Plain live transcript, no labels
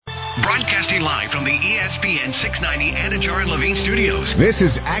Broadcasting live from the ESPN 690 Anajar and Levine studios. This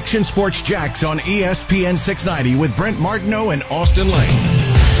is Action Sports Jax on ESPN 690 with Brent Martineau and Austin Lane.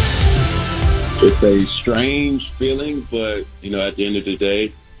 It's a strange feeling, but, at the end of the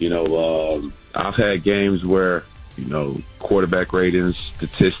day, I've had games where, quarterback ratings,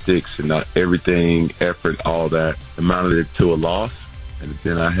 statistics, and everything, effort, all that amounted to a loss. And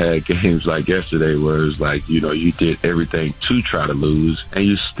then I had games like yesterday where it's like, you did everything to try to lose and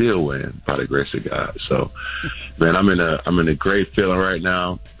you still win by the grace of God. So, man, I'm in a great feeling right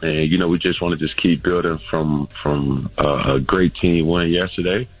now. And, we just want to just keep building from a great team win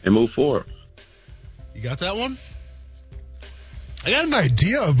yesterday and move forward. You got that one? I got an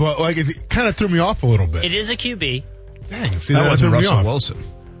idea, but it kind of threw me off a little bit. It is a QB. Dang, see, that wasn't threw me Russell off. Wilson.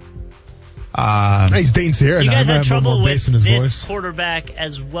 He's Dane Sierra. You guys had trouble with in his this voice. quarterback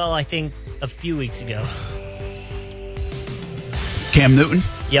as well, I think, a few weeks ago. Cam Newton?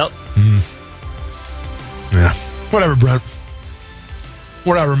 Yep. Yeah. Whatever, Brent.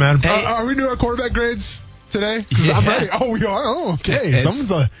 Whatever, man. Hey. Are we doing our quarterback grades today? 'Cause Yeah. I'm ready. Oh, we are? Oh, okay.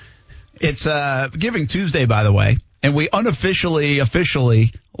 It's Giving Tuesday, by the way, and we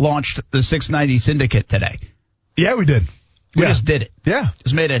officially launched the 690 Syndicate today. Yeah, we did. We just did it. Yeah.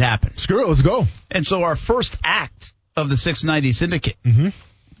 Just made it happen. Screw it. Let's go. And so our first act of the 690 Syndicate,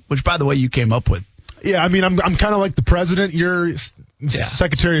 which, by the way, you came up with. Yeah, I mean, I'm kind of like the president. You're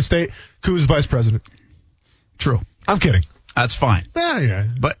Secretary of State. Who's vice president? True. I'm kidding. That's fine. Yeah.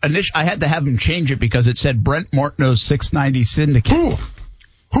 But I had to have him change it because it said Brent Martineau's 690 Syndicate.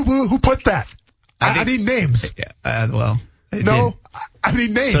 Who put that? I need names. I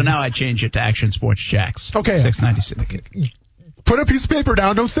need names. So now I change it to Action Sports Jax. Okay. 690 Syndicate. Put a piece of paper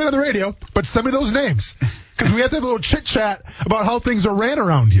down. Don't say it on the radio, but send me those names. Because we have to have a little chit-chat about how things are ran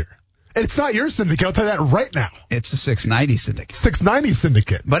around here. And it's not your syndicate. I'll tell you that right now. It's the 690 Syndicate. 690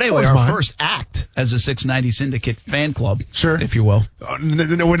 Syndicate. But anyway, our first act as a 690 Syndicate fan club, if you will.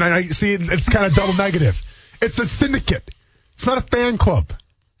 When I see it, it's kind of double negative. It's a syndicate. It's not a fan club.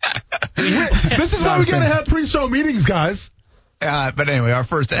 This is why we got to have pre-show meetings, guys. But anyway, our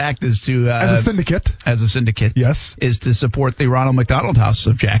first act is to... as a syndicate. Yes. Is to support the Ronald McDonald House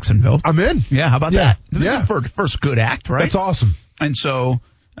of Jacksonville. I'm in. Yeah, how about that? Yeah. First good act, right? That's awesome. And so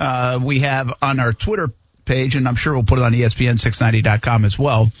we have on our Twitter page, and I'm sure we'll put it on ESPN690.com as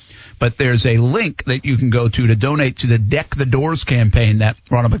well, but there's a link that you can go to donate to the Deck the Doors campaign that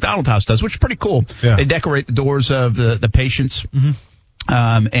Ronald McDonald House does, which is pretty cool. Yeah. They decorate the doors of the patients.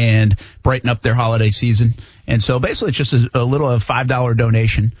 And brighten up their holiday season. And so basically it's just a little $5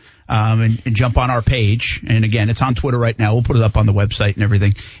 donation, and jump on our page. And again, it's on Twitter right now. We'll put it up on the website and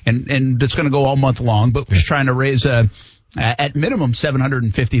everything. And it's going to go all month long, but we're just trying to raise, at minimum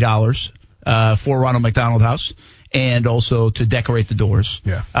 $750, for Ronald McDonald House and also to decorate the doors.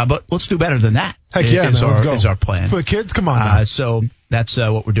 Yeah. But let's do better than that. Heck yeah, let's go. Is our plan. For the kids, come on now. So that's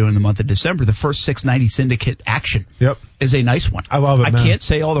what we're doing in the month of December. The first 690 Syndicate action is a nice one. I love it, man. I can't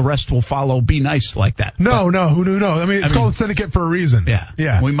say all the rest will follow Be Nice like that. No. Who knew? No. I mean, it's called Syndicate for a reason.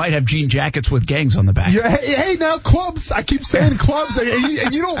 Yeah. We might have jean jackets with gangs on the back. Yeah, hey, now clubs. I keep saying clubs,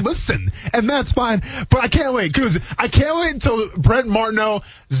 and you don't listen, and that's fine. But I can't wait, because I can't wait until Brent Martineau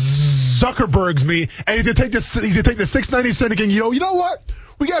Zuckerbergs me, and he's gonna take the 690 Syndicate. And you know what?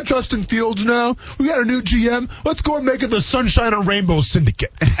 We got Justin Fields now. We got a new GM. Let's go and make it the Sunshine and Rainbow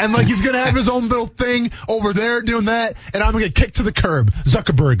Syndicate. And he's going to have his own little thing over there doing that, and I'm going to get kicked to the curb,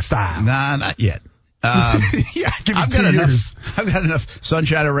 Zuckerberg style. Nah, not yet. Give me 2 years. I've got enough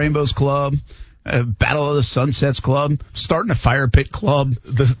Sunshine and Rainbows Club, Battle of the Sunsets Club, starting a Fire Pit Club.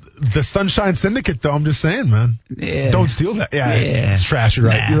 The Sunshine Syndicate, though, I'm just saying, man. Yeah. Don't steal that. Yeah. It's trash. You're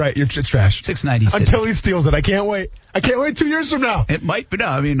right. You're right. It's trash. 690 Until he steals it. I can't wait. 2 years from now. It might be. No,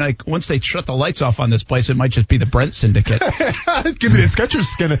 I mean, once they shut the lights off on this place, it might just be the Brent Syndicate. Give me the Skechers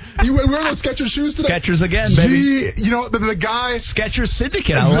skin. You wearing those Skechers shoes today? Skechers again, baby. You know, the guy. Skechers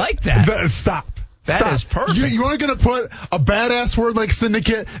Syndicate. I like that. Stop. That is perfect. You aren't going to put a badass word like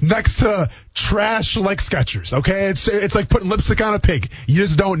syndicate next to trash like Skechers, okay? It's like putting lipstick on a pig. You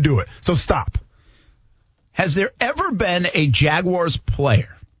just don't do it. So stop. Has there ever been a Jaguars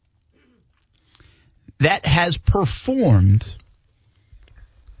player that has performed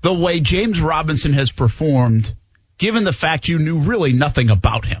the way James Robinson has performed, given the fact you knew really nothing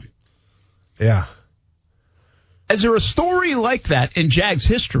about him? Yeah. Is there a story like that in Jags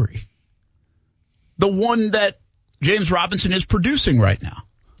history? The one that James Robinson is producing right now.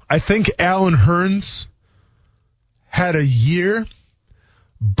 I think Alan Hearns had a year,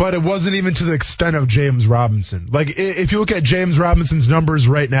 but it wasn't even to the extent of James Robinson. If you look at James Robinson's numbers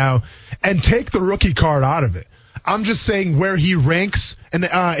right now and take the rookie card out of it, I'm just saying where he ranks in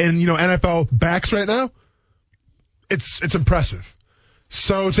NFL backs right now. It's impressive.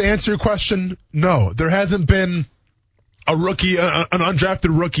 So to answer your question, no, there hasn't been a rookie, an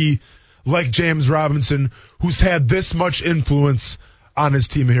undrafted rookie like James Robinson who's had this much influence on his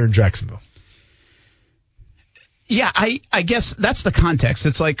team here in Jacksonville. Yeah, I guess that's the context.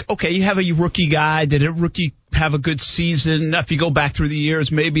 It's like, okay, you have a rookie guy. Did a rookie have a good season? If you go back through the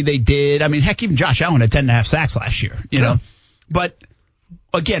years, maybe they did. I mean, heck, even Josh Allen had 10.5 sacks last year, you know. But,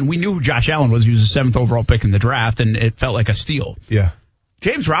 again, we knew who Josh Allen was. He was the 7th overall pick in the draft, and it felt like a steal. Yeah.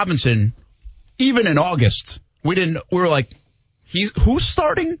 James Robinson, even in August, we were like, who's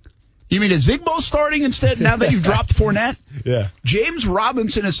starting? You mean is Zigbo starting instead now that you've dropped Fournette? Yeah. James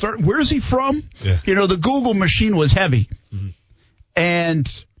Robinson is starting. Where is he from? Yeah. You know, the Google machine was heavy. Mm-hmm.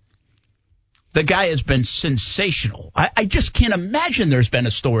 And the guy has been sensational. I just can't imagine there's been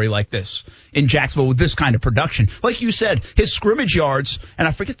a story like this in Jacksonville with this kind of production. Like you said, his scrimmage yards, and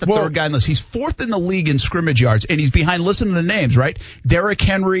I forget the third guy in this, he's 4th in the league in scrimmage yards, and he's behind, listen to the names, right? Derrick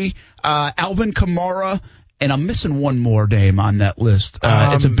Henry, Alvin Kamara, and I'm missing one more name on that list.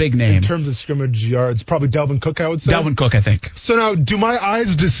 It's a big name. In terms of scrimmage yards, probably Dalvin Cook, I would say. Dalvin Cook, I think. So now, do my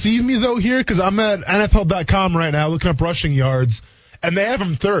eyes deceive me, though, here? Because I'm at NFL.com right now looking up rushing yards, and they have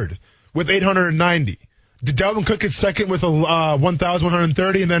him 3rd with 890. Did Dalvin Cook get 2nd with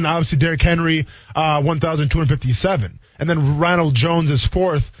 1,130, and then obviously Derrick Henry, 1,257. And then Ronald Jones is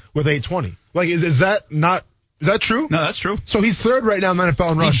 4th with 820. Like, is that not... Is that true? No, that's true. So he's 3rd right now in the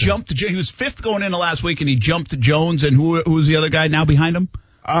NFL in rushing. He was 5th going into last week, and he jumped to Jones, and who was the other guy now behind him?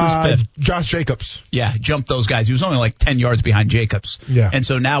 Who's 5th? Josh Jacobs. Yeah, jumped those guys. He was only like 10 yards behind Jacobs. Yeah. And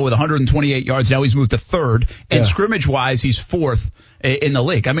so now with 128 yards, now he's moved to 3rd. And scrimmage-wise, he's 4th in the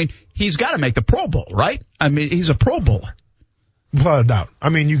league. I mean, he's got to make the Pro Bowl, right? I mean, he's a Pro Bowler. Without a doubt. I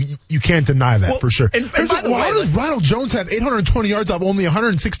mean, you can't deny that for sure. And by the way, how does Ronald Jones have 820 yards off only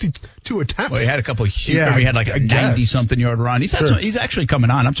 162 attempts? Well, he had a couple of huge. He had like a 90-something yard run. He's he's actually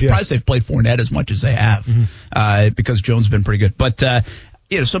coming on. I'm surprised they've played Fournette as much as they have because Jones has been pretty good. But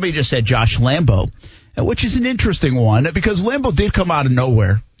somebody just said Josh Lambo, which is an interesting one because Lambo did come out of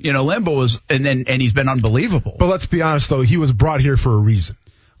nowhere. You know, Lambo was and he's been unbelievable. But let's be honest though, he was brought here for a reason.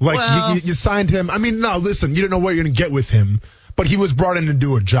 Like you signed him. I mean, no, listen, you didn't know what you're going to get with him. But he was brought in to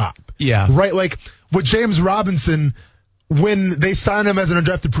do a job. Yeah. Right? Like, with James Robinson, when they signed him as an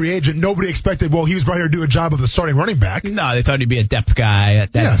undrafted free agent, nobody expected, well, he was brought here to do a job of the starting running back. No, they thought he'd be a depth guy,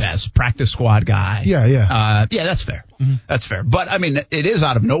 a practice squad guy. Yeah. Yeah, that's fair. Mm-hmm. That's fair. But, I mean, it is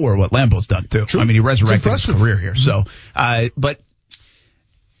out of nowhere what Lambo's done, too. True. I mean, he resurrected his career here. Mm-hmm. So, but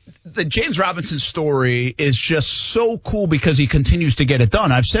the James Robinson story is just so cool because he continues to get it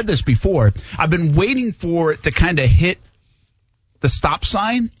done. I've said this before. I've been waiting for it to kind of hit the stop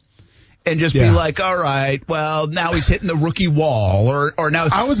sign and just be like, all right, well, now he's hitting the rookie wall or now.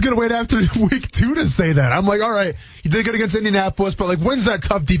 I was going to wait after week 2 to say that. I'm like, all right, he did good against Indianapolis, but like, when's that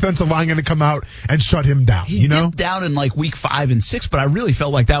tough defensive line going to come out and shut him down? He dipped down in like week 5 and 6, but I really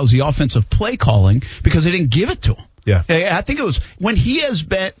felt like that was the offensive play calling because they didn't give it to him. Yeah. I think it was when he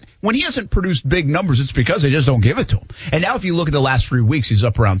hasn't produced big numbers, it's because they just don't give it to him. And now if you look at the last 3 weeks, he's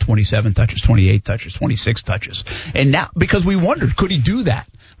up around 27 touches, 28 touches, 26 touches. And now, because we wondered, could he do that?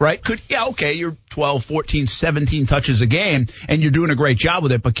 Right? You're 12, 14, 17 touches a game and you're doing a great job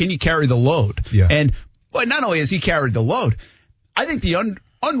with it, but can you carry the load? Yeah. And not only has he carried the load, I think the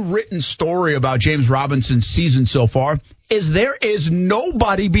unwritten story about James Robinson's season so far is there is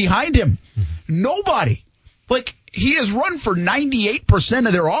nobody behind him. Mm-hmm. Nobody. Like, he has run for 98%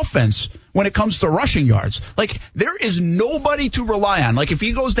 of their offense when it comes to rushing yards. Like, there is nobody to rely on. Like, if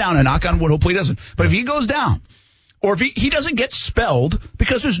he goes down, and knock on wood, hopefully he doesn't, but if he goes down, or if he doesn't get spelled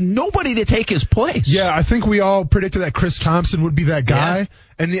because there's nobody to take his place. Yeah, I think we all predicted that Chris Thompson would be that guy. Yeah.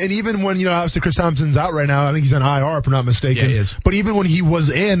 And even when, obviously Chris Thompson's out right now, I think he's on IR if I'm not mistaken. Yeah, he is. But even when he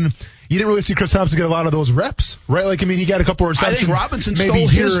was in, you didn't really see Chris Thompson get a lot of those reps, right? Like, I mean, he got a couple of receptions. I think Robinson maybe stole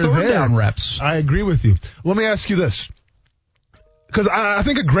his third down reps. I agree with you. Let me ask you this. Because I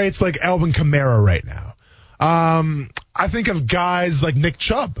think of greats like Alvin Kamara right now. I think of guys like Nick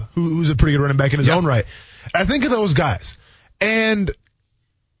Chubb, who's a pretty good running back in his own right. I think of those guys. And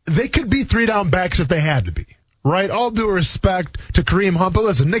they could be 3-down backs if they had to be. Right? All due respect to Kareem Hunt, but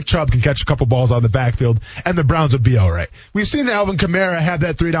listen, Nick Chubb can catch a couple balls out of the backfield, and the Browns would be all right. We've seen Alvin Kamara have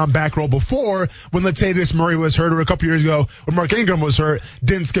that 3-down back role before when Latavius Murray was hurt, or a couple years ago when Mark Ingram was hurt,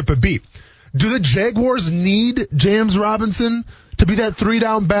 didn't skip a beat. Do the Jaguars need James Robinson to be that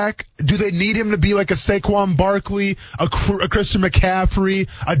 3-down back? Do they need him to be like a Saquon Barkley, a Christian McCaffrey,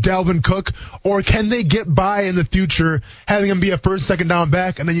 a Dalvin Cook? Or can they get by in the future having him be a first, second down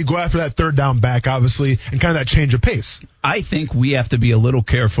back, and then you go after that third down back, obviously, and kind of that change of pace? I think we have to be a little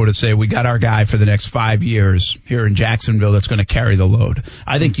careful to say we got our guy for the next 5 years here in Jacksonville that's going to carry the load.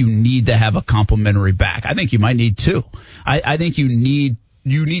 I think you need to have a complimentary back. I think you might need two. I think you need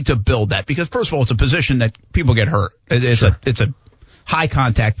to build that because, first of all, it's a position that people get hurt. It's a high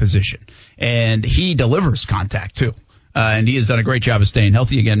contact position, and he delivers contact too. And he has done a great job of staying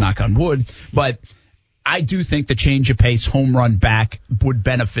healthy again, knock on wood. But I do think the change of pace home run back would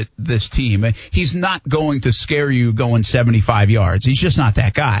benefit this team. He's not going to scare you going 75 yards. He's just not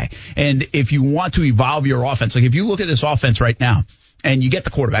that guy. And if you want to evolve your offense, like if you look at this offense right now and you get the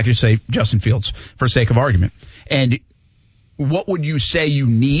quarterback, you say Justin Fields for sake of argument, and what would you say you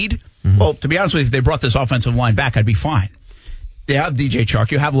need? Mm-hmm. Well, to be honest with you, if they brought this offensive line back, I'd be fine. They have DJ Chark.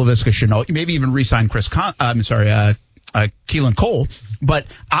 You have Laviska Shenault. You maybe even re-sign Keelan Cole. But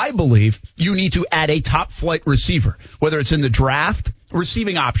I believe you need to add a top-flight receiver, whether it's in the draft,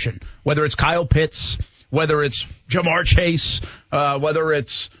 receiving option, whether it's Kyle Pitts, whether it's Jamar Chase, whether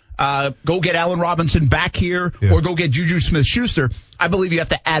it's go get Allen Robinson back here, or go get Juju Smith-Schuster. I believe you have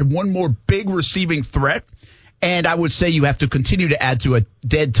to add one more big receiving threat, and I would say you have to continue to add to a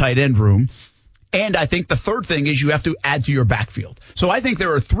dead tight end room. And I think the third thing is you have to add to your backfield. So I think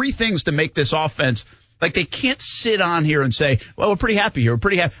there are three things to make this offense. Like, they can't sit on here and say, well, we're pretty happy here. We're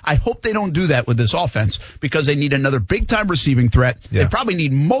pretty happy. I hope they don't do that with this offense because they need another big-time receiving threat. Yeah. They probably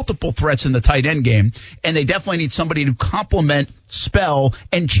need multiple threats in the tight end game, and they definitely need somebody to complement, spell,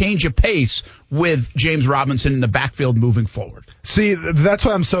 and change a pace with James Robinson in the backfield moving forward. See, that's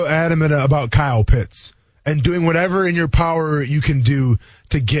why I'm so adamant about Kyle Pitts and doing whatever in your power you can do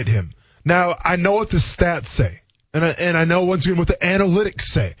to get him. Now, I know what the stats say, and I know once again what the analytics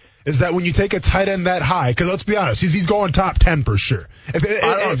say, is that when you take a tight end that high, because let's be honest, he's going top 10 for sure. I don't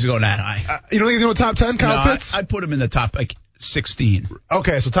know if he's going that high. You don't think he's going top 10, Kyle Pitts? I'd put him in the top 16.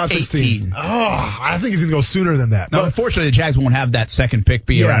 Okay, so top 16. 18. Oh, I think he's going to go sooner than that. No, unfortunately, the Jags won't have that second pick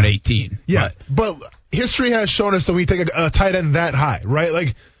be around 18. Yeah, but history has shown us that when you take a tight end that high, right?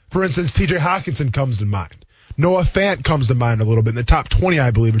 Like, for instance, T.J. Hockenson comes to mind. Noah Fant comes to mind a little bit in the top 20,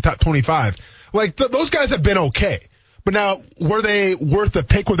 I believe, or top 25. Like, those guys have been okay. But now, were they worth the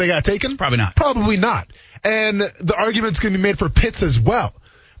pick where they got taken? Probably not. Probably not. And the argument's going to be made for Pitts as well.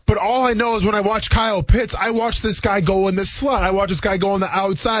 But all I know is when I watch Kyle Pitts, I watch this guy go in the slot. I watch this guy go on the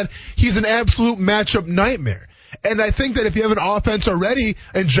outside. He's an absolute matchup nightmare. And I think that if you have an offense already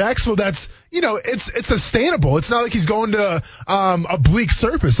in Jacksonville that's, it's sustainable. It's not like he's going to a bleak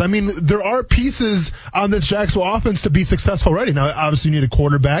surface. I mean, there are pieces on this Jacksonville offense to be successful already. Now, obviously, you need a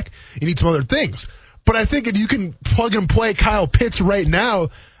quarterback. You need some other things. But I think if you can plug and play Kyle Pitts right now,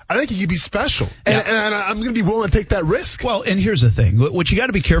 I think he could be special. And I'm going to be willing to take that risk. Well, and here's the thing. What you got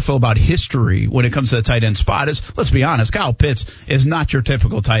to be careful about history when it comes to the tight end spot is, let's be honest, Kyle Pitts is not your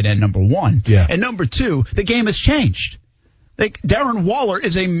typical tight end, number one. Yeah. And number two, the game has changed. Like, Darren Waller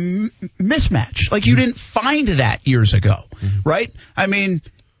is a mismatch. Like, you didn't find that years ago, right? I mean,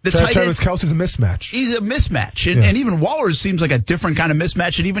 Travis Kelce's a mismatch. He's a mismatch. And even Waller seems like a different kind of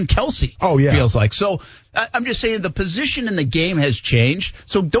mismatch than even Kelce feels like. So I'm just saying the position in the game has changed.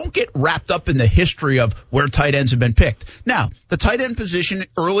 So don't get wrapped up in the history of where tight ends have been picked. Now, the tight end position,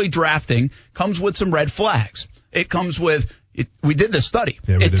 early drafting, comes with some red flags. It comes with we did this study.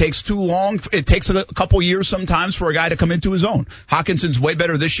 Yeah, it takes too long. It takes a couple years sometimes for a guy to come into his own. Hawkinson's way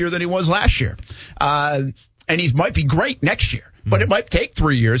better this year than he was last year. And he might be great next year. But it might take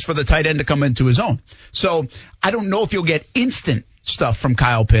 3 years for the tight end to come into his own. So I don't know if you'll get instant stuff from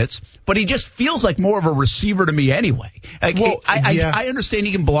Kyle Pitts, but he just feels like more of a receiver to me anyway. Like, I understand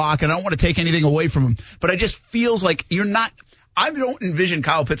he can block, and I don't want to take anything away from him, but I just feels like I don't envision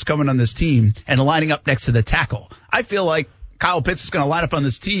Kyle Pitts coming on this team and lining up next to the tackle. I feel like Kyle Pitts is going to line up on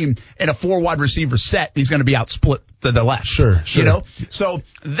this team in a 4 wide receiver set, and he's going to be out split to the left. Sure. So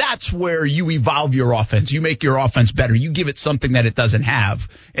that's where you evolve your offense. You make your offense better. You give it something that it doesn't have.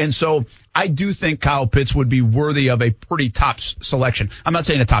 And so I do think Kyle Pitts would be worthy of a pretty top selection. I'm not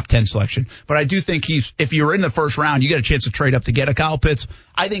saying a top 10 selection, but I do think if you're in the first round, you get a chance to trade up to get a Kyle Pitts.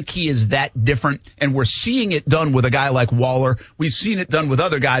 I think he is that different, and we're seeing it done with a guy like Waller. We've seen it done with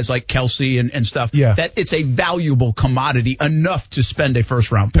other guys like Kelce and stuff. Yeah. That it's a valuable commodity enough to spend a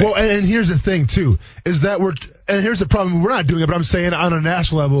first round pick. Well, and here's the thing too, is that here's the problem. We're not doing it, but I'm saying on a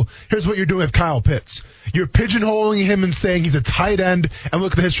national level, here's what you're doing with Kyle Pitts. You're pigeonholing him and saying he's a tight end, and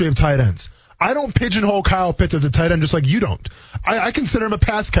look at the history of tight ends. I don't pigeonhole Kyle Pitts as a tight end just like you don't. I consider him a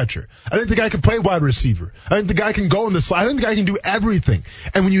pass catcher. I think the guy can play wide receiver. I think the guy can go in the slot. I think the guy can do everything.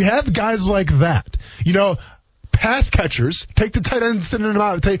 And when you have guys like that, pass catchers, take the tight end, send them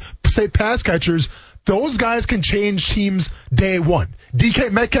out, say pass catchers, those guys can change teams day one.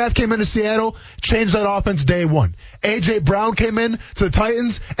 DK Metcalf came into Seattle, changed that offense day one. A.J. Brown came in to the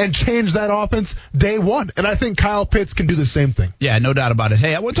Titans and changed that offense day one. And I think Kyle Pitts can do the same thing. Yeah, no doubt about it.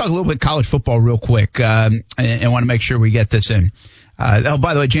 Hey, I want to talk a little bit college football real quick and want to make sure we get this in. By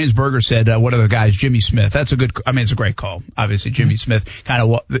the way, James Berger said, what other guys? Jimmy Smith. It's a great call. Obviously, Jimmy Smith, kind of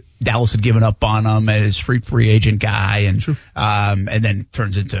what Dallas had given up on him as free agent guy, and and then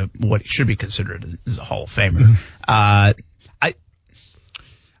turns into what should be considered as a Hall of Famer.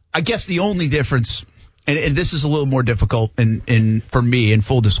 I guess the only difference, and this is a little more difficult for me, in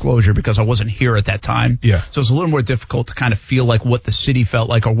full disclosure, because I wasn't here at that time. Yeah. So it's a little more difficult to kind of feel like what the city felt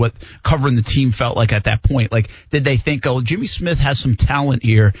like or what covering the team felt like at that point. Like, did they think, oh, Jimmy Smith has some talent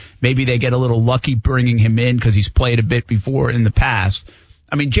here. Maybe they get a little lucky bringing him in because he's played a bit before in the past.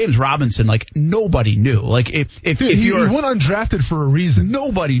 I mean, James Robinson, nobody knew. He went undrafted for a reason.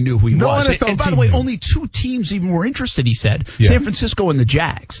 Nobody knew who he was. And by the way, only 2 teams even were interested, he said. Yeah. San Francisco and the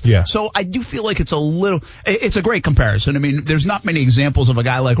Jags. Yeah. So I do feel like it's a great comparison. I mean, there's not many examples of a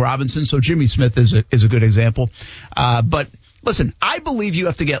guy like Robinson, so Jimmy Smith is a good example. But listen, I believe you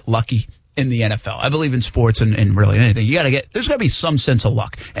have to get lucky in the NFL. I believe in sports and really anything. There's got to be some sense of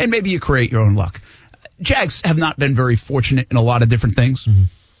luck. And maybe you create your own luck. Jags have not been very fortunate in a lot of different things. Mm-hmm.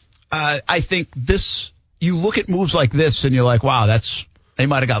 I think you look at moves like this and you're like, wow, they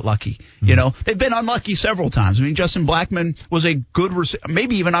might have got lucky. Mm-hmm. They've been unlucky several times. I mean, Justin Blackmon was a good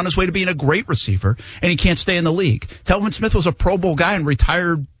maybe even on his way to being a great receiver, and he can't stay in the league. Telvin Smith was a Pro Bowl guy and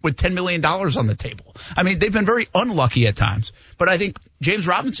retired with $10 million on the table. I mean, they've been very unlucky at times. But I think James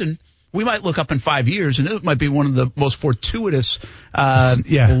Robinson, we might look up in 5 years, and it might be one of the most fortuitous,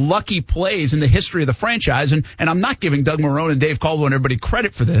 lucky plays in the history of the franchise. And I'm not giving Doug Marrone and Dave Caldwell and everybody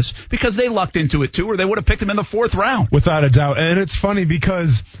credit for this because they lucked into it too, or they would have picked him in the 4th round. Without a doubt. And it's funny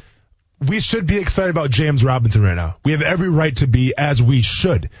because we should be excited about James Robinson right now. We have every right to be, as we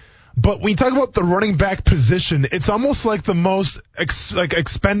should. But when you talk about the running back position, it's almost like the most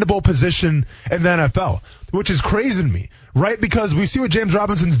expendable position in the NFL, which is crazy to me, right? Because we see what James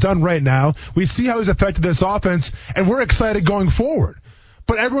Robinson's done right now. We see how he's affected this offense, and we're excited going forward.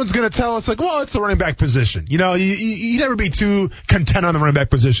 But everyone's going to tell us, well, it's the running back position. You never be too content on the running back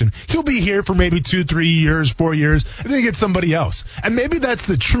position. He'll be here for maybe 2, 3 years, 4 years, and then you get somebody else. And maybe that's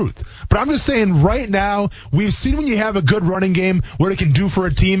the truth. But I'm just saying right now, we've seen when you have a good running game, what it can do for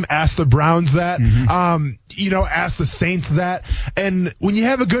a team. Ask the Browns that. Mm-hmm. Ask the Saints that. And when you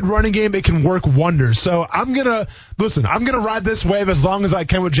have a good running game, it can work wonders. So I'm going to ride this wave as long as I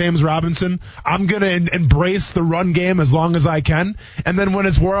can with James Robinson. I'm going to embrace the run game as long as I can. And then when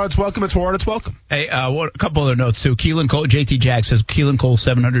it's where it's welcome, it's where it's welcome. Hey, a couple other notes too. Keelan Cole, JT Jack says Keelan Cole's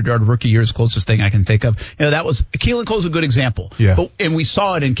 700-yard rookie year is the closest thing I can think of. Keelan Cole's a good example. Yeah. And we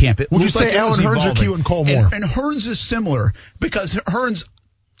saw it in camp. Would you say Allen Hurns or Keelan Cole more? And Hurns is similar because Hurns,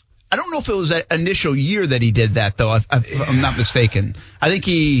 I don't know if it was that initial year that he did that, though, if I'm not mistaken. I think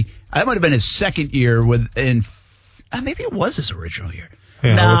that might have been his second year maybe it was his original year.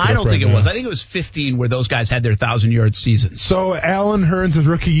 Yeah, I don't think it was. I think it was 15 where those guys had their 1,000-yard seasons. So Allen Hurns'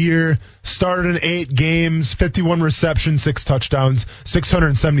 rookie year started in 8 games, 51 receptions, 6 touchdowns,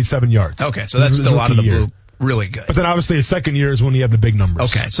 677 yards. Okay, so that's still out of the blue. Really good. But then obviously his second year is when he had the big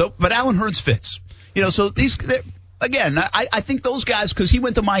numbers. Okay, but Allen Hurns fits. So these again, I think those guys, because he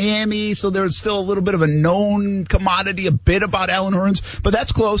went to Miami, so there's still a little bit of a known commodity a bit about Allen Hurns, but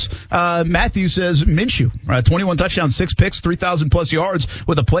that's close. Matthew says Minshew, 21 touchdowns, 6 picks, 3,000+ yards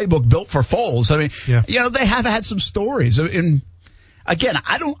with a playbook built for Foles. I mean, they have had some stories. And again,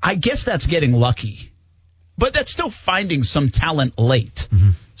 I guess that's getting lucky, but that's still finding some talent late.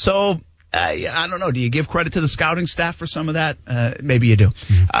 Mm-hmm. So I don't know. Do you give credit to the scouting staff for some of that? Maybe you do.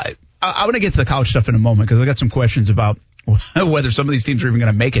 Mm-hmm. I want to get to the college stuff in a moment because I got some questions about whether some of these teams are even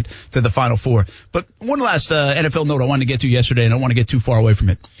going to make it to the Final Four. But one last NFL note I wanted to get to yesterday, and I don't want to get too far away from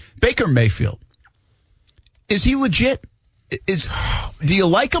it. Baker Mayfield, is he legit? Do you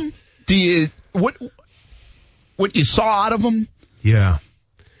like him? What you saw out of him? Yeah.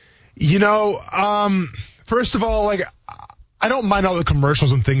 First of all, I don't mind all the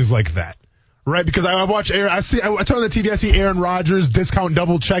commercials and things like that. Right, because I watch I turn on the TV, I see Aaron Rodgers, discount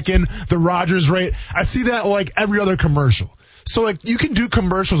double check-in, the Rodgers rate. I see that every other commercial. So you can do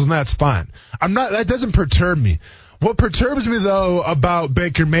commercials and that's fine. That doesn't perturb me. What perturbs me though about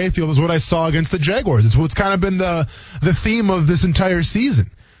Baker Mayfield is what I saw against the Jaguars. It's what's kind of been the theme of this entire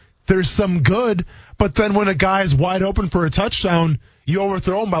season. there's some good, but then when a guy's wide open for a touchdown, you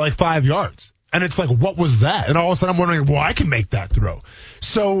overthrow him by like 5 yards. And it's like, what was that? And all of a sudden I'm wondering, well, I can make that throw.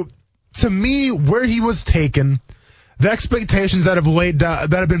 So to me, where he was taken, the expectations that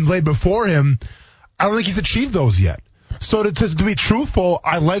have been laid before him, I don't think he's achieved those yet. So to be truthful,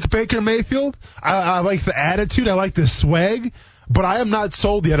 I like Baker Mayfield. I like the attitude. I like the swag. But I am not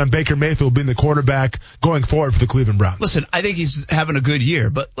sold yet on Baker Mayfield being the quarterback going forward for the Cleveland Browns. Listen, I think he's having a good year,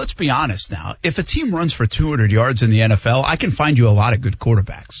 but let's be honest now. If a team runs for 200 yards in the NFL, I can find you a lot of good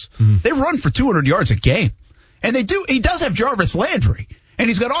quarterbacks. Mm-hmm. They run for 200 yards a game. And they do. He does have Jarvis Landry. And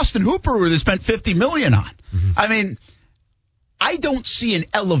he's got Austin Hooper, who they spent $50 million on. Mm-hmm. I mean, I don't see an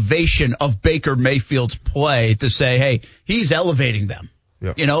elevation of Baker Mayfield's play to say, hey, he's elevating them.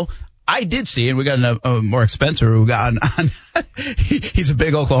 Yep. You know, I did see, and we got a Mark Spencer who got on he's a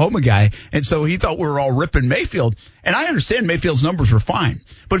big Oklahoma guy, and so he thought we were all ripping Mayfield. And I understand Mayfield's numbers were fine.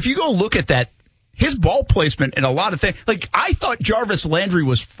 But if you go look at that, his ball placement and a lot of things, like I thought Jarvis Landry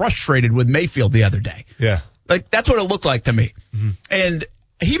was frustrated with Mayfield the other day. Yeah. Like that's what it looked like to me. Mm-hmm. And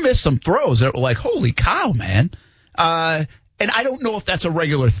he missed some throws that were like, holy cow, man. And I don't know if that's a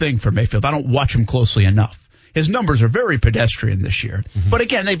regular thing for Mayfield. I don't watch him closely enough. His numbers are very pedestrian this year. Mm-hmm. But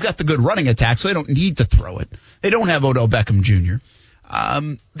again, they've got the good running attack, so they don't need to throw it. They don't have Odell Beckham Jr.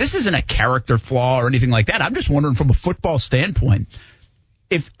 This isn't a character flaw or anything like that. I'm just wondering from a football standpoint,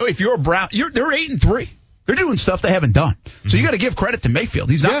 if you're a Brown, they're 8-3. They're doing stuff they haven't done. Mm-hmm. So you got to give credit to Mayfield.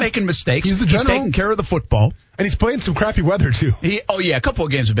 He's not making mistakes. He's taking care of the football. And he's playing some crappy weather, too. A couple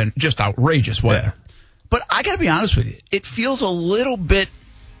of games have been just outrageous weather. Yeah. But I got to be honest with you. It feels a little bit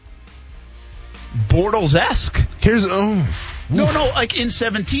Bortles-esque. Like in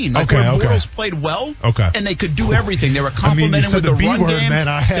 17. Like where Bortles played well. Okay. And they could do everything. They were complimented with the run game. Man,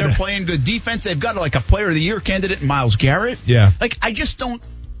 they're playing good defense. They've got like a player of the year candidate, Myles Garrett. Yeah. Like I don't,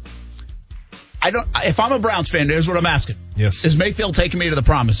 if I'm a Browns fan, here's what I'm asking. Yes. Is Mayfield taking me to the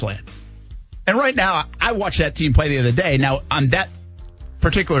promised land? And right now, I watched that team play the other day. Now, on that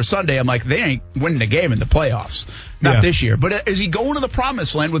particular Sunday, I'm like, they ain't winning the game in the playoffs. Not this year. But is he going to the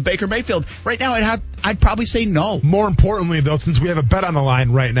promised land with Baker Mayfield? Right now, I'd probably say no. More importantly, though, since we have a bet on the line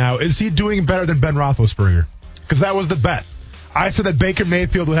right now, is he doing better than Ben Roethlisberger? Because that was the bet. I said that Baker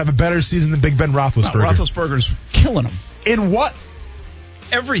Mayfield would have a better season than Big Ben Roethlisberger. No, Roethlisberger's killing him. In what?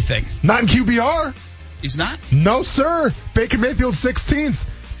 Everything. Not in QBR. He's not? No, sir. Baker Mayfield 16th.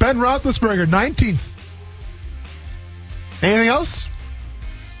 Ben Roethlisberger 19th. Anything else?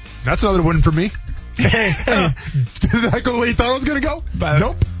 That's another win for me. Hey, did I go the way you thought I was going to go?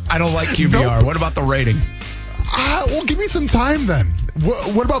 Nope. I don't like QBR. Nope. What about the rating? Well, give me some time then.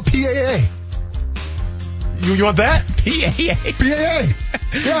 What about PAA? You want that? PAA.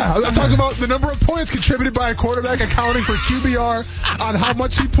 Yeah, I'm talking about the number of points contributed by a quarterback, accounting for QBR on how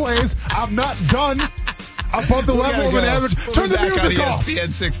much he plays. I'm not done. Above the level of an average. Turn the music off.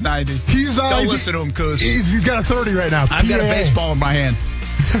 ESPN 690. Don't listen to him, Coos. He's got a 30 right now. I've got a baseball in my hand.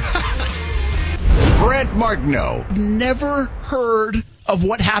 Brent Martineau. Never heard of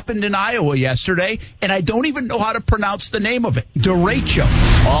what happened in Iowa yesterday, and I don't even know how to pronounce the name of it. Derecho.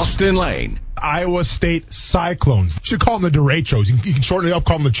 Austin Lane. Iowa State Cyclones. Should call them the Derechos. You can shorten it up,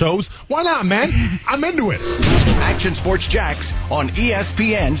 call them the Chos. Why not, man? I'm into it. Action Sports Jacks on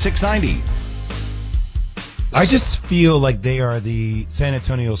ESPN 690. I just feel like they are the San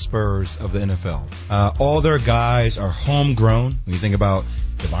Antonio Spurs of the NFL. All their guys are homegrown. When you think about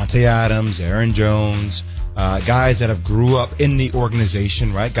Devontae Adams, Aaron Jones, guys that have grew up in the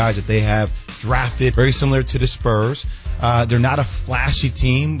organization, right? Guys that they have drafted, very similar to the Spurs. They're not a flashy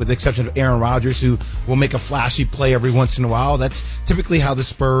team, with the exception of Aaron Rodgers, who will make a flashy play every once in a while. That's typically how the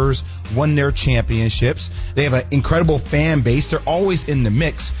Spurs won their championships. They have an incredible fan base. They're always in the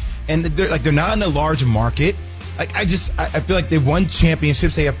mix. And they're not in a large market. I feel like they've won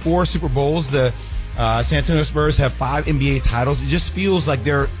championships. They have 4 Super Bowls. The San Antonio Spurs have 5 NBA titles. It just feels like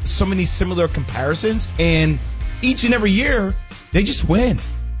there are so many similar comparisons. And each and every year, they just win.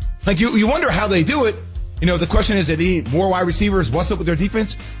 Like you wonder how they do it. You know, the question is, they need more wide receivers. What's up with their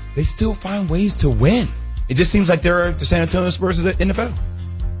defense? They still find ways to win. It just seems like they're the San Antonio Spurs of the NFL.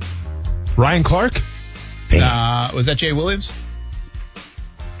 Ryan Clark? Was that Jay Williams?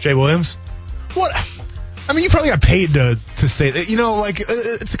 Jay Williams? What? I mean, you probably got paid to say that. You know, like,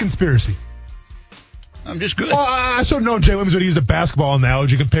 it's a conspiracy. I'm just good. Well, I should have known Jay Williams would use a basketball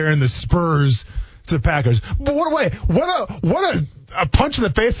analogy comparing the Spurs to the Packers. But what a punch in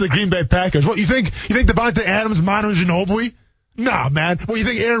the face of the Green Bay Packers. What, you think Devontae Adams, Manu Ginobili? Nah, man. What, you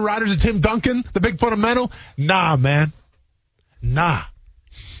think Aaron Rodgers and Tim Duncan, the big fundamental? Nah, man. Nah.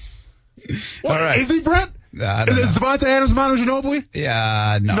 What, all right. Is he, Brent? I don't know. Is Devontae Adams Manu Ginobili?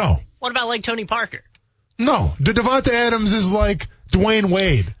 Yeah, no. No. What about like Tony Parker? No. Devontae Adams is like Dwayne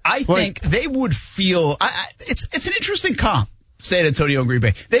Wade. I think they would feel it's an interesting comp, San Antonio and Green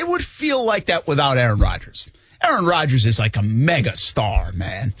Bay. They would feel like that without Aaron Rodgers. Aaron Rodgers is like a mega star,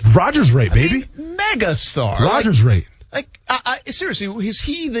 man. Rodgers rate, baby. Mega star. Rodgers rate. Seriously,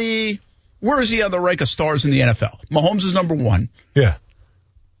 where is he on the rank of stars in the NFL? Mahomes is number 1. Yeah.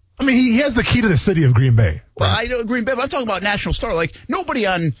 I mean, he has the key to the city of Green Bay. Well, I know Green Bay, but I'm talking about national star. Like, nobody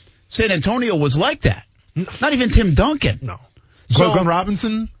on San Antonio was like that. Not even Tim Duncan. No. So, Glenn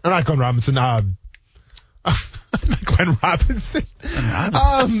Robinson? Or not Glenn Robinson. Glenn Robinson.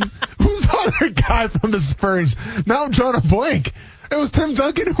 Who's the other guy from the Spurs? Now I'm drawing a blank. It was Tim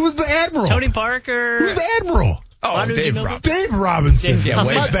Duncan. Who's the Admiral? Tony Parker. Who's the Admiral? Oh, Dave Robinson. Dave Robinson. Yeah,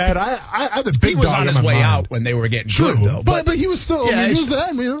 my bad. I had the big he was dog on in his my way mind. out when they were getting True, good, though. but he was still. Yeah, I mean, he was the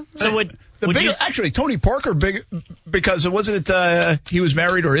Admiral. So actually, Tony Parker, because it wasn't he was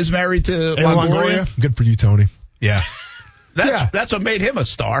married or is married to Longoria. Good for you, Tony. Yeah. That's what made him a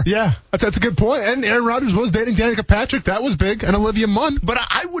star. Yeah, that's a good point. And Aaron Rodgers was dating Danica Patrick. That was big. And Olivia Munn. But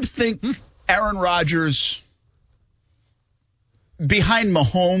I would think Aaron Rodgers, behind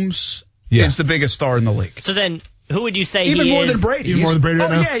Mahomes, is the biggest star in the league. So then, who would you say Even he more is? than Brady. Even more than Brady right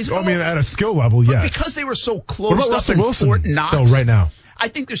now? Yeah, I mean, at a skill level, yeah. But because they were so What close about up Russell in Wilson, Fort Knox. though, right now? I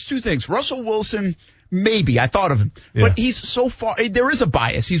think there's two things. Russell Wilson, maybe. I thought of him. Yeah. But he's so far. There is a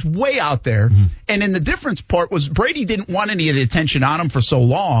bias. He's way out there. Mm-hmm. And then the difference part was Brady didn't want any of the attention on him for so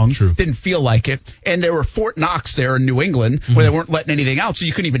long. True. Didn't feel like it. And there were Fort Knox there in New England where they weren't letting anything out, so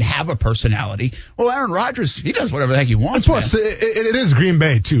you couldn't even have a personality. Well, Aaron Rodgers, he does whatever the heck he wants. Plus, it is Green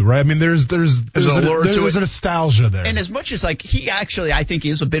Bay, too, right? I mean, there's an allure to it. There's a nostalgia there. And as much as, like, he actually, I think,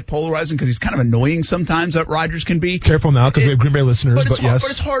 is a bit polarizing because he's kind of annoying sometimes that Rodgers can be. Careful now because we have Green Bay listeners, but yes.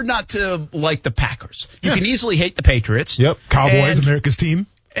 But it's hard not to like the Packers. You can easily hate the Patriots. Yep. Cowboys, America's team.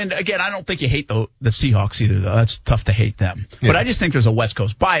 And again, I don't think you hate the Seahawks either, though. That's tough to hate them. Yeah. But I just think there's a West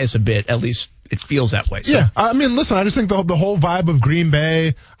Coast bias a bit. At least it feels that way. So. Yeah. I mean, listen, I just think the whole vibe of Green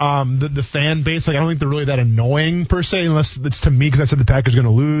Bay, the fan base, like I don't think they're really that annoying per se, unless it's to me because I said the Packers are going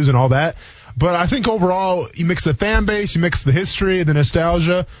to lose and all that. But I think overall, you mix the fan base, you mix the history, the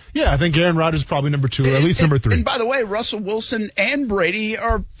nostalgia. Yeah, I think Aaron Rodgers is probably number 2, or at least number 3. And by the way, Russell Wilson and Brady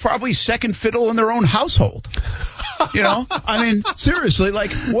are probably second fiddle in their own household. You know, I mean, seriously,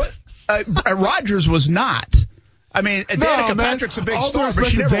 like what Rodgers was not. I mean, Danica Patrick's a big star, but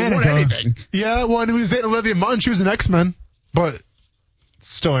she never won anything. Yeah, well, he was dating Olivia Munn. She was an X-Men, but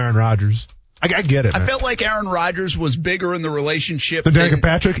still Aaron Rodgers. I get it, man. I felt like Aaron Rodgers was bigger in the relationship than Danica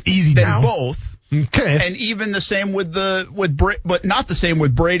Patrick. Easy than now. Both. Okay. And even the same but not the same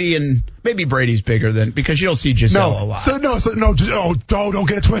with Brady, and maybe Brady's bigger than, because you don't see Giselle a lot. Don't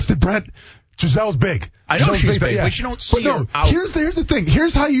get it twisted, Brent. Giselle's big. I know she's big, yeah. but you don't see her out. Here's the thing.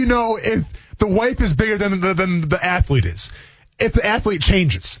 Here's how you know if the wife is bigger than the athlete is. If the athlete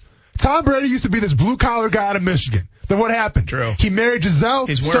changes. Tom Brady used to be this blue-collar guy out of Michigan. Then what happened? True. He married Giselle,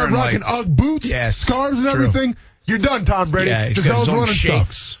 He's started rocking like, Ugg boots, yes, scarves and everything. You're done, Tom Brady. Yeah, Giselle's running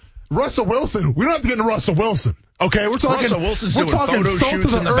shakes. stuff. Russell Wilson, we don't have to get into Russell Wilson. Okay, we're talking Russell Wilson's doing photo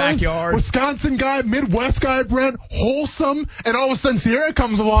shoots in the backyard. Wisconsin guy, Midwest guy, Brent, wholesome, and all of a sudden Sierra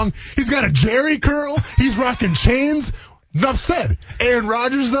comes along. He's got a Jerry curl. He's rocking chains. Enough said. Aaron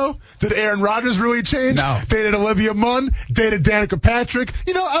Rodgers, though, did Aaron Rodgers really change? No. Dated Olivia Munn, dated Danica Patrick.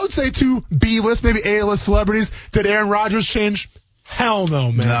 You know, I would say 2 B-list, maybe A-list celebrities. Did Aaron Rodgers change? Hell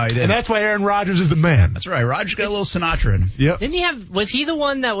no, man. No, he didn't. And that's why Aaron Rodgers is the man. That's right. Rodgers got a little Sinatra in him. Yep. Was he the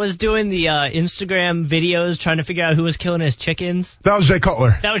one that was doing the Instagram videos trying to figure out who was killing his chickens? That was Jay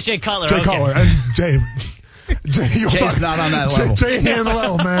Cutler. That was Jay Cutler. Jay okay. Cutler. And Jay, Jay's not on that level. Jay hand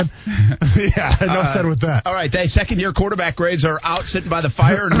level, man. Yeah, enough said with that. All right, second-year quarterback grades are out sitting by the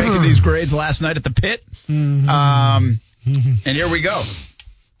fire and making these grades last night at the pit. And here we go.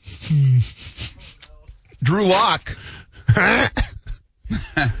 Drew Lock.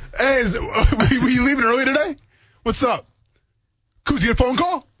 Hey, were you leaving early today? What's up? Could you get a phone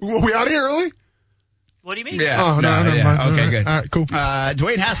call? Were we out of here early? What do you mean? Yeah. Oh, no, never mind. Okay, good. All right, cool.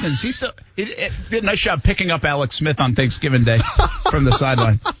 Dwayne Haskins, he did a nice job picking up Alex Smith on Thanksgiving Day from the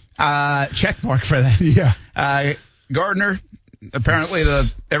sideline. Check mark for that. Yeah. Gardner, apparently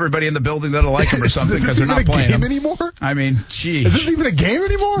everybody in the building doesn't like him or something because they're not playing him. Is this even a game anymore? I mean, geez. Is this even a game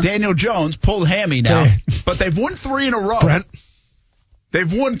anymore? Daniel Jones pulled hammy now, but they've won 3 in a row. Brent,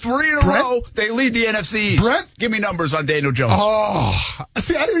 They've won 3 in a row. They lead the NFC East. Brett? Give me numbers on Daniel Jones. Oh,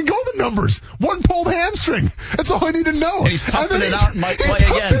 see, I didn't go the numbers. One pulled hamstring. That's all I need to know. And he's toughing it out and might play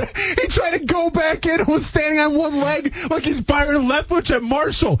again. He tried to go back in, was standing on one leg like he's Byron Leftwich at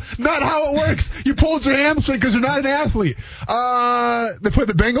Marshall. Not how it works. You pulled your hamstring because you're not an athlete. They played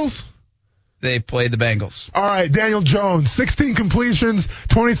the Bengals? They played the Bengals. All right, Daniel Jones, 16 completions,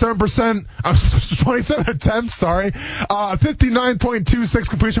 27%, 27 attempts, 59.26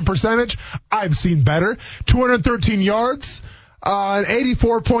 completion percentage. I've seen better. 213 yards, an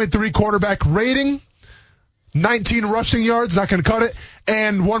 84.3 quarterback rating, 19 rushing yards, not going to cut it,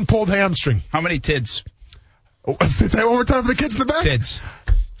 and one pulled hamstring. How many TIDs? Say it one more time for the kids in the back. TIDs.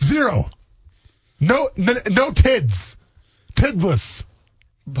 0. No TIDs. Tidless.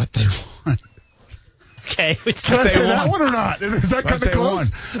 But they won. Okay. Can I say that one or not? Is that kind of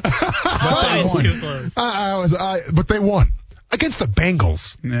close? It's too close. But they won against the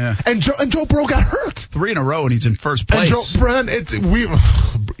Bengals. Yeah. And Joe Burrow got hurt. 3 in a row, and he's in first place.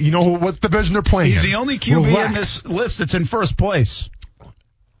 You know what division they're playing He's in. the only QB in this list that's in first place.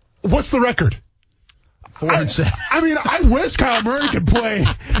 What's the record? 4-7. I mean, I wish Kyler Murray could play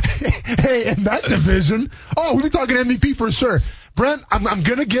in that division. Oh, we'll be talking MVP for sure. Brent, I'm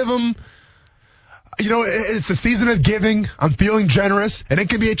going to give him, it's the season of giving. I'm feeling generous. And it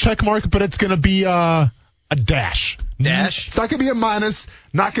can be a check mark, but it's going to be a dash. Dash? It's not going to be a minus.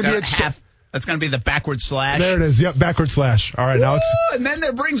 Not going to be a check. That's going to be the backward slash. There it is. Yep, backward slash. All right, now it's. And then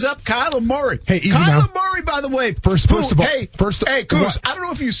that brings up Kyler Murray. Hey, easy now. Kyler Murray, by the way. First of all. Hey, Coos, I don't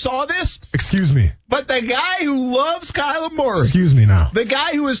know if you saw this. Excuse me. But the guy who loves Kyler Murray. Excuse me now. The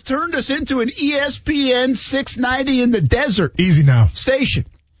guy who has turned us into an ESPN 690 in the desert. Easy now. Station.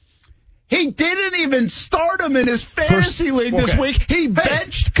 He didn't even start him in his fantasy league this week. He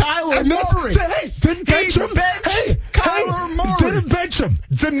benched Kyler Murray. Didn't bench him. Kyler Murray. Didn't bench him.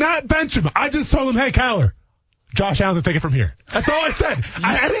 Did not bench him. I just told him, hey, Kyler, Josh Allen to take it from here. That's all I said.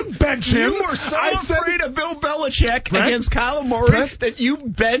 I didn't bench him. You were so afraid of Bill Belichick against Kyler Murray that you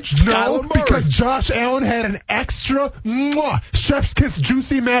benched Kyler Murray. Because Josh Allen had an extra chef's kiss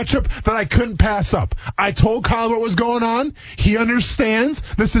juicy matchup that I couldn't pass up. I told Kyler what was going on. He understands.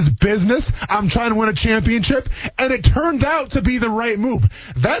 This is business. I'm trying to win a championship. And it turned out to be the right move.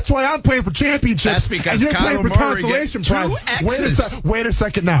 That's why I'm playing for championships. That's because Kyler Murray gets 2 X's. Wait a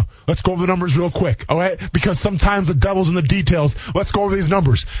second now. Let's go over the numbers real quick, all right? Because sometimes the devil's in the details. Let's go over these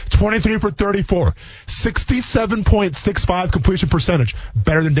numbers. 23 for 34. 67.65 completion percentage.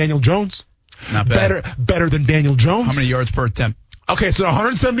 Better than Daniel Jones. Not bad. Better than Daniel Jones. How many yards per attempt? Okay, so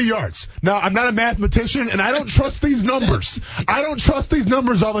 170 yards. Now, I'm not a mathematician, and I don't trust these numbers. I don't trust these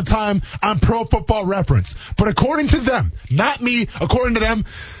numbers all the time on Pro Football Reference. But according to them, not me, according to them,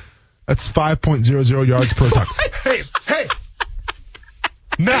 that's 5.00 yards per attempt. Hey.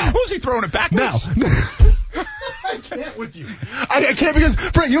 Now. Who's he throwing it backwards? Now. I can't with you. I can't because,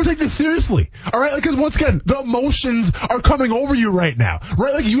 Brent, you don't take this seriously. All right? Because, once again, the emotions are coming over you right now.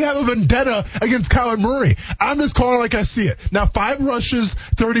 Right? Like, you have a vendetta against Kyler Murray. I'm just calling it like I see it. Now, 5 rushes,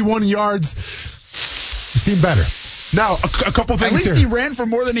 31 yards. You seem better. Now, a couple things here. At least he ran for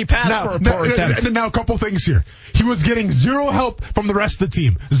more than he passed for a per attempt. Now, a couple things here. He was getting 0 help from the rest of the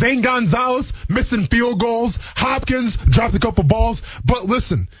team. Zane Gonzalez missing field goals. Hopkins dropped a couple balls. But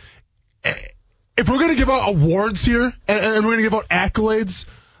listen, if we're going to give out awards here and we're going to give out accolades,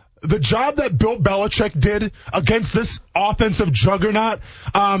 the job that Bill Belichick did against this offensive juggernaut,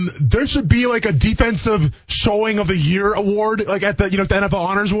 there should be like a defensive showing of the year award, like at the the NFL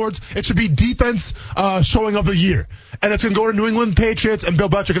Honors Awards. It should be defense showing of the year, and it's gonna go to New England Patriots and Bill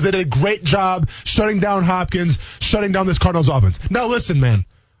Belichick because they did a great job shutting down Hopkins, shutting down this Cardinals offense. Now listen, man,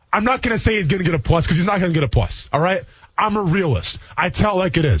 I'm not gonna say he's gonna get a plus because he's not gonna get a plus. All right. I'm a realist. I tell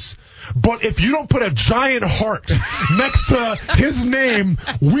like it is. But if you don't put a giant heart next to his name,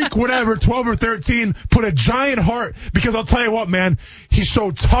 week whatever, 12 or 13, put a giant heart, because I'll tell you what, man, he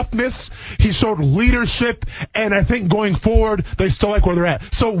showed toughness, he showed leadership, and I think going forward, they still like where they're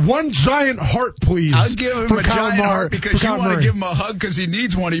at. So one giant heart, please. I'll give him a giant heart because you want to give him a hug because he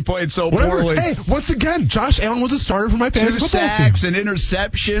needs one. He played so poorly. Hey, once again, Josh Allen was a starter for my fantasy football team. 2 sacks, an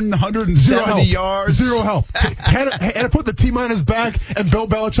interception, 170 yards. 0 help. had to put the team on his back, and Bill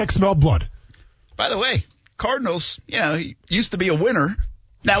Belichick smelled blood. By the way, Cardinals, he used to be a winner.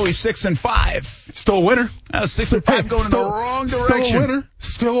 Now he's 6-5. Still a winner. 6-5 going in the wrong direction.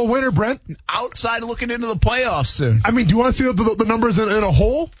 Still a winner, Brent. Outside looking into the playoffs soon. I mean, do you want to see the numbers in a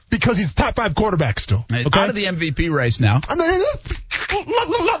whole? Because he's top 5 quarterback still. Okay? Out of the MVP race now. I mean,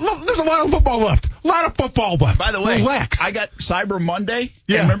 There's a lot of football left. A lot of football left. By the way, relax. I got Cyber Monday.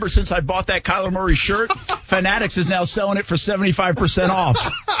 Yeah. And remember, since I bought that Kyler Murray shirt, Fanatics is now selling it for 75% off.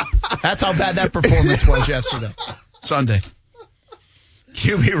 That's how bad that performance was yesterday. Sunday.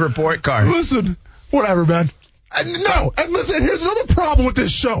 QB report card. Listen, whatever, man. No, and listen, here's another problem with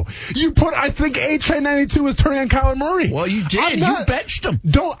this show. I think A-Train 92 is turning on Kyler Murray. Well, you did. You benched him.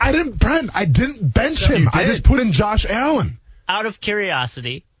 I didn't bench him. I just put in Josh Allen. Out of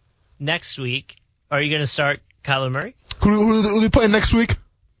curiosity, next week, are you going to start Kyler Murray? Who are they playing next week?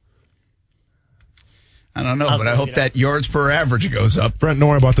 I don't know, but I hope that yards per average goes up. Brent, don't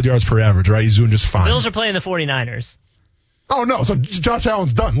worry about the yards per average, right? He's doing just fine. Bills are playing the 49ers. Oh, no, so Josh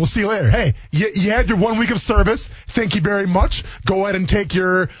Allen's done. We'll see you later. Hey, you had your 1 week of service. Thank you very much. Go ahead and take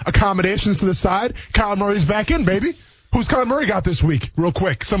your accommodations to the side. Kyler Murray's back in, baby. Who's Kyler Murray got this week? Real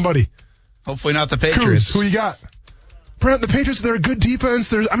quick, somebody. Hopefully not the Patriots. Who you got? Brent, the Patriots, they're a good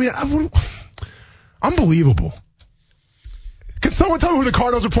defense. Unbelievable. Can someone tell me who the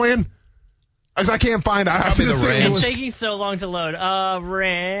Cardinals are playing? Because I can't find it. I see the Rams. It's taking so long to load.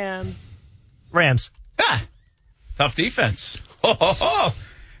 Rams. Ah, tough defense. What are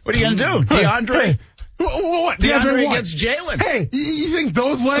you going to do? DeAndre? Hey. What? DeAndre against Jalen. Hey, you think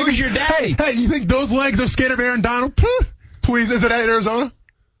those legs? Who's your daddy? Hey, you think those legs are scared of Aaron Donald? Please, is it at Arizona?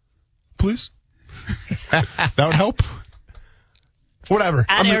 Please. That would help. Whatever.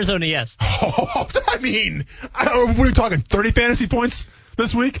 Arizona, yes. What are we talking? 30 fantasy points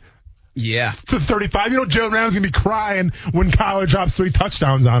this week? Yeah. To 35. You know, Jalen Ramsey's going to be crying when Kyler drops 3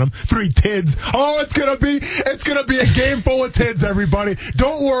 touchdowns on him. 3 TIDs. Oh, it's going to be a game full of TIDs, everybody.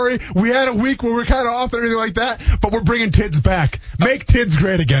 Don't worry. We had a week where we're kind of off and everything like that, but we're bringing TIDs back. Make TIDs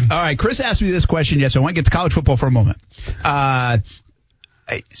great again. All right. Chris asked me this question yesterday. I want to get to college football for a moment.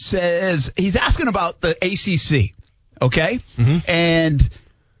 Says he's asking about the ACC. Okay? Mm-hmm. And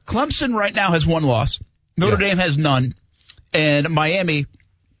Clemson right now has 1 loss. Notre Dame has none. And Miami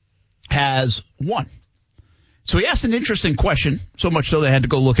has 1. So he asked an interesting question, so much so they had to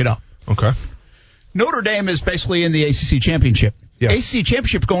go look it up. Okay. Notre Dame is basically in the ACC championship. Yes. ACC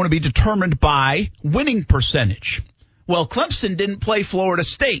championship going to be determined by winning percentage. Well, Clemson didn't play Florida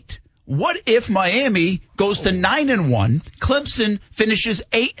State. What if Miami goes to 9-1, Clemson finishes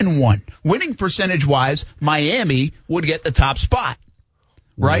 8-1? Winning percentage-wise, Miami would get the top spot,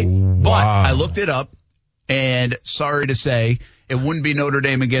 right? Wow. But I looked it up, and sorry to say, it wouldn't be Notre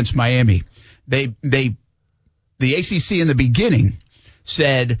Dame against Miami. The ACC in the beginning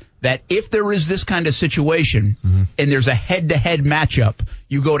said that if there is this kind of situation and there's a head-to-head matchup,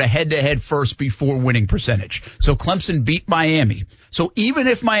 you go to head-to-head first before winning percentage. So Clemson beat Miami. So even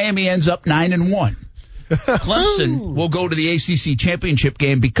if Miami ends up 9-1, Clemson will go to the ACC championship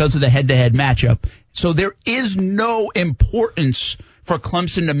game because of the head-to-head matchup. So there is no importance for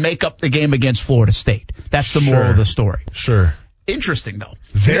Clemson to make up the game against Florida State. That's the moral of the story. Sure. Interesting, though.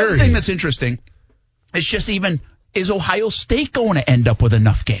 Very. The other thing that's interesting is just is Ohio State going to end up with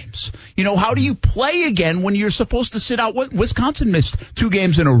enough games? You know, how do you play again when you're supposed to sit out? Wisconsin missed 2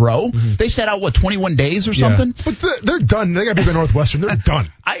 games in a row. Mm-hmm. They sat out, 21 days or something? But they're done. They got to beat Northwestern. They're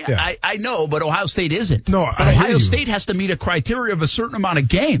done. I know, but Ohio State isn't. No, but Ohio State has to meet a criteria of a certain amount of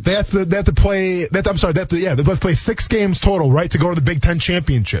games. They have to play 6 games total, right, to go to the Big Ten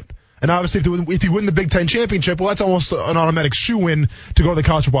championship. And obviously, if you win the Big Ten championship, well, that's almost an automatic shoe-in to go to the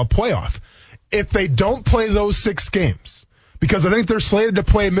college football playoff. If they don't play those 6 games, because I think they're slated to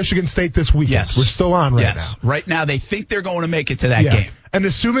play Michigan State this weekend. Yes. We're still on right now. Right now, they think they're going to make it to that game. And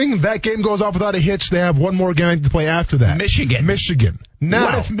assuming that game goes off without a hitch, they have 1 more game to play after that. Michigan. Now,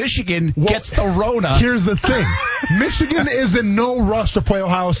 what if Michigan gets the Rona? Here's the thing. Michigan is in no rush to play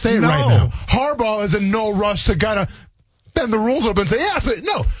Ohio State right now. Harbaugh is in no rush to kind of bend the rules up and say, but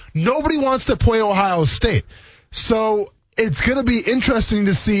no. Nobody wants to play Ohio State. So it's going to be interesting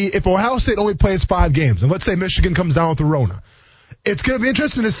to see if Ohio State only plays 5 games, and let's say Michigan comes down with the Rona. It's going to be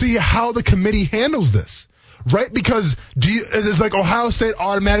interesting to see how the committee handles this, right? Because is like Ohio State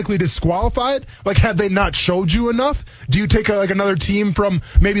automatically disqualified? Like, have they not showed you enough? Do you take another team from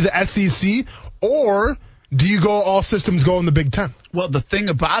maybe the SEC, or do you go all systems go in the Big Ten? Well, the thing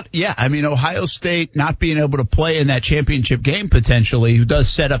about, Ohio State not being able to play in that championship game potentially does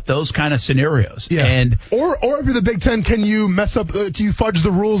set up those kind of scenarios. Yeah. And or if you're the Big Ten, can you mess up, do you fudge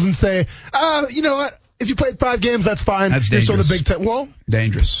the rules and say, you know what? If you played 5 games, that's fine. That's dangerous. You're still the Big Ten. Well,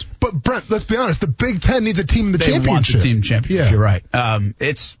 dangerous. But Brent, let's be honest. The Big Ten needs a team in the championship. They want the team championship. Yeah. You're right.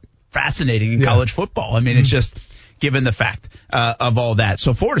 It's fascinating in college football. I mean, it's just given the fact of all that.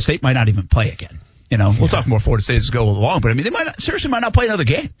 So Florida State might not even play again. We'll talk more Florida State as we go along, but I mean, they might not play another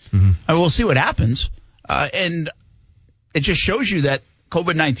game. Mm-hmm. I mean, we'll see what happens. And it just shows you that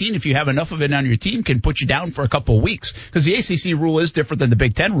COVID-19, if you have enough of it on your team, can put you down for a couple of weeks. Because the ACC rule is different than the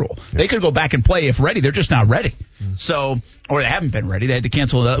Big Ten rule. Yeah. They could go back and play if ready. They're just not ready. So, or they haven't been ready. They had to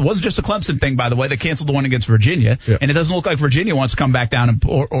cancel. It wasn't just a Clemson thing, by the way. They canceled the one against Virginia. Yeah. And it doesn't look like Virginia wants to come back down and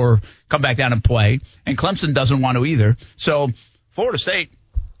or come back down and play. And Clemson doesn't want to either. So, Florida State,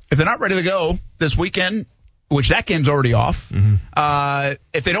 if they're not ready to go this weekend, which that game's already off,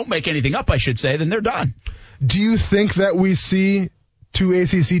 if they don't make anything up, I should say, then they're done. Do you think that we see 2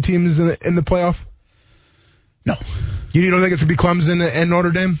 ACC teams in the playoff? No. You don't think it's going to be Clemson and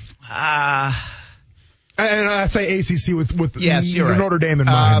Notre Dame? And I say ACC with yes, you're right. Notre Dame in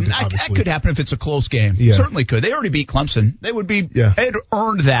mind. That could happen if it's a close game. Yeah. Certainly could. They already beat Clemson. They would be had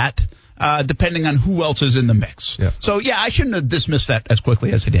earned that. Depending on who else is in the mix. Yeah. So, yeah, I shouldn't have dismissed that as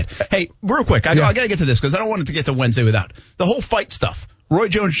quickly as I did. Hey, real quick, I got to get to this because I don't want it to get to Wednesday without. The whole fight stuff. Roy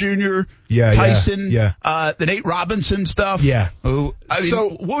Jones Jr., Tyson, the Nate Robinson stuff. Yeah. So,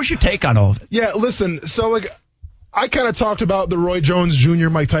 what was your take on all of it? Yeah, listen, so, I kind of talked about the Roy Jones Jr.,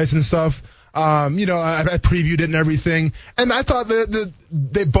 Mike Tyson stuff. I previewed it and everything, and I thought that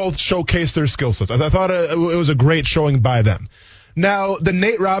they both showcased their skill sets. I thought it was a great showing by them. Now, the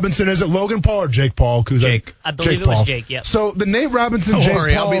Nate Robinson, is it Logan Paul or Jake Paul? Jake. I believe it was Jake, yeah. So, the Nate Robinson, Don't Jake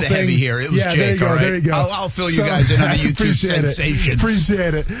worry, Paul I'll be the thing, heavy here. It was Jake, there you go. I'll fill you guys in on the YouTube sensations.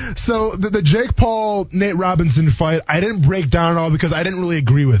 Appreciate it. So, the Jake Paul, Nate Robinson fight, I didn't break down at all because I didn't really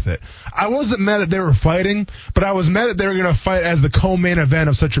agree with it. I wasn't mad that they were fighting, but I was mad that they were going to fight as the co-main event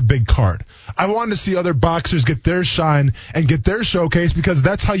of such a big card. I wanted to see other boxers get their shine and get their showcase because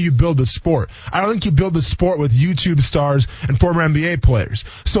that's how you build the sport. I don't think you build the sport with YouTube stars and former NBA players.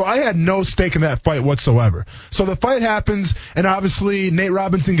 So I had no stake in that fight whatsoever. So the fight happens, and obviously Nate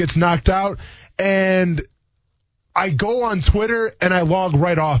Robinson gets knocked out, and I go on Twitter and I log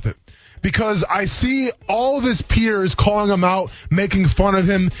right off it. Because I see all of his peers calling him out, making fun of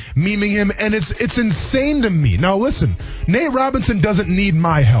him, memeing him, and it's insane to me. Now listen, Nate Robinson doesn't need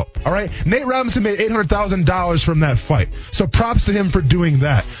my help, all right? Nate Robinson made $800,000 from that fight, so props to him for doing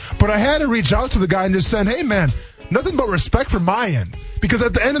that. But I had to reach out to the guy and just say, hey man, nothing but respect from my end. Because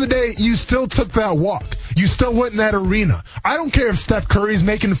at the end of the day, you still took that walk. You still went in that arena. I don't care if Steph Curry's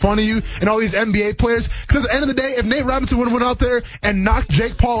making fun of you and all these NBA players. Because at the end of the day, if Nate Robinson would have went out there and knocked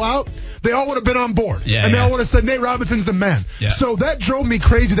Jake Paul out, they all would have been on board. They all would have said Nate Robinson's the man. Yeah. So that drove me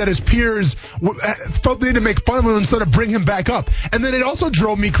crazy that his peers felt they need to make fun of him instead of bring him back up. And then it also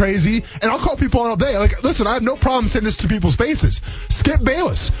drove me crazy, and I'll call people all day. Like, listen, I have no problem saying this to people's faces. Skip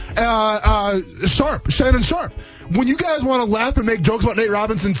Bayless, Shannon Sharp. When you guys want to laugh and make jokes about Nate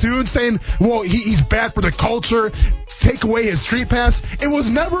Robinson too and saying, well, he's bad for the culture, take away his street pass, it was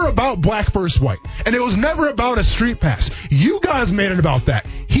never about black versus white. And it was never about a street pass. You guys made it about that.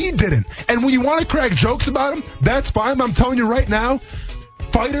 He didn't. And when you want to crack jokes about him, that's fine. But I'm telling you right now,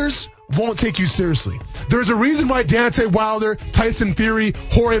 fighters won't take you seriously. There's a reason why Deontay Wilder, Tyson Fury,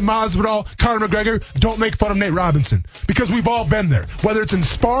 Jorge Masvidal, Conor McGregor don't make fun of Nate Robinson. Because we've all been there. Whether it's in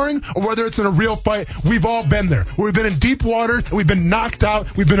sparring or whether it's in a real fight, we've all been there. We've been in deep water, and we've been knocked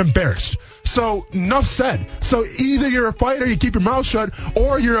out, we've been embarrassed. So, enough said. So, either you're a fighter, you keep your mouth shut,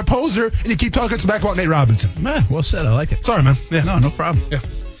 or you're a poser, and you keep talking smack about Nate Robinson. Man, well said. I like it. Sorry, man. Yeah. No problem. Yeah.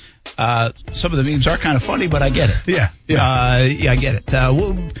 Some of the memes are kind of funny, but I get it. Yeah. I get it.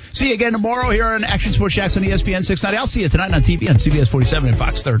 We'll see you again tomorrow here on Action Sports Jacks on ESPN 690. I'll see you tonight on TV on CBS 47 and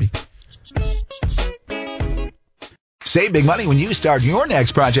Fox 30. Save big money when you start your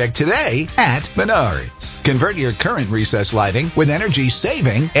next project today at Menards. Convert your current recessed lighting with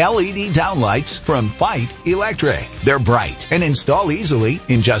energy-saving LED downlights from Fight Electric. They're bright and install easily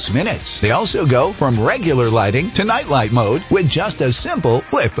in just minutes. They also go from regular lighting to nightlight mode with just a simple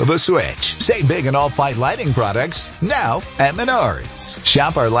flip of a switch. Save big on all Fight lighting products now at Menards.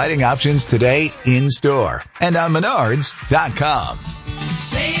 Shop our lighting options today in store and on Menards.com.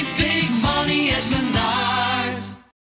 Save big money at Menards.